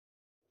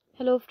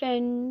Hello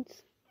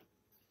friends,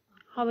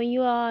 how are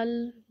you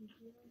all?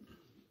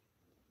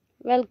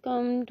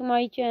 Welcome to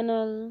my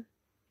channel.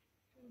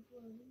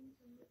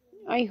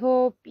 I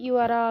hope you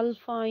are all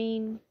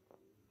fine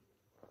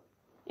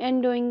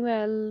and doing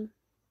well.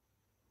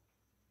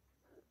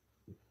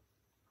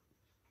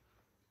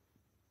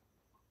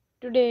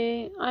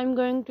 Today I'm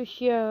going to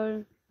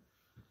share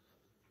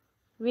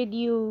with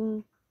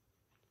you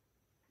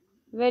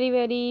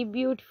very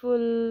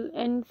beautiful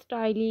and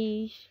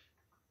stylish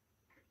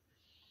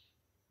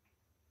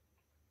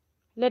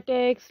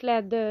latex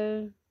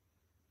leather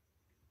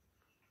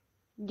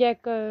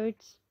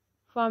jackets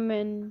for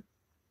men.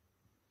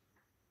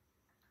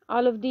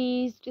 All of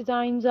these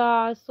designs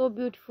are so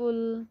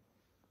beautiful,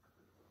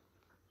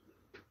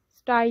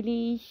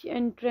 stylish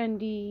and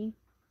trendy.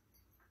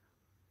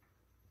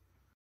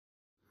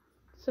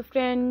 So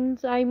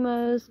friends, I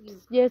must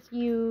suggest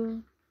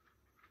you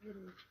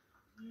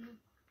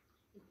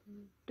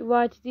to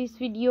watch this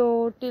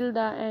video till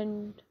the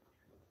end.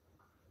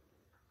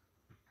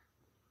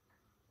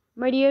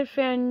 My dear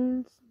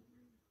friends,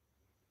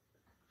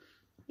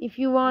 if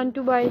you want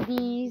to buy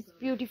these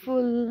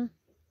beautiful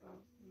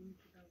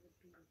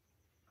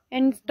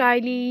and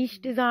stylish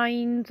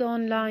designs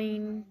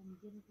online,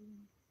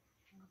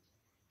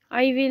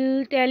 I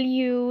will tell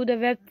you the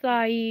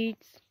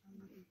websites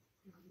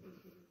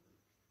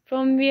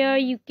from where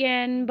you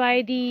can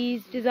buy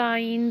these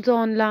designs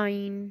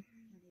online.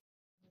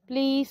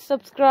 Please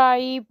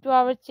subscribe to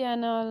our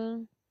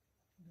channel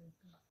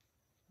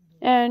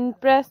and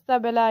press the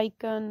bell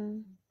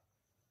icon.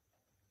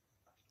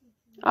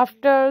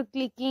 After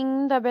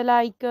clicking the bell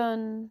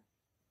icon,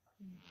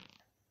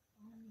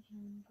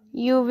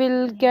 you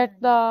will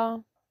get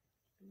the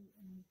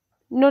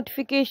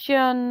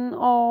notification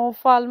of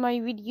all my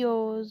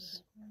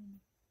videos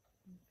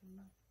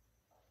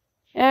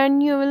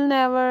and you will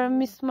never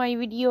miss my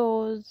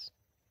videos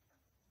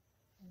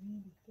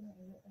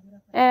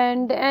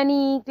and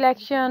any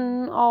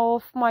collection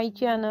of my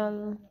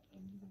channel.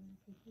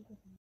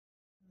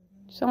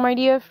 So my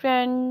dear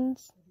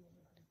friends,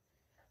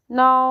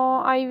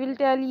 now I will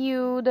tell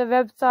you the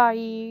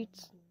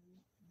websites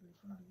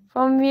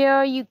from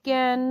where you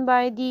can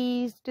buy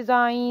these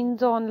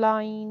designs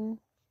online.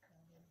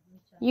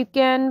 You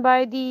can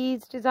buy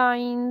these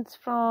designs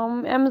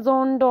from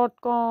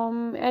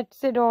Amazon.com,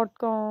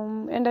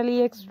 Etsy.com and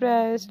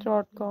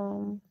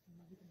AliExpress.com.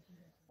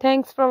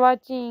 Thanks for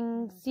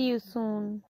watching. See you soon.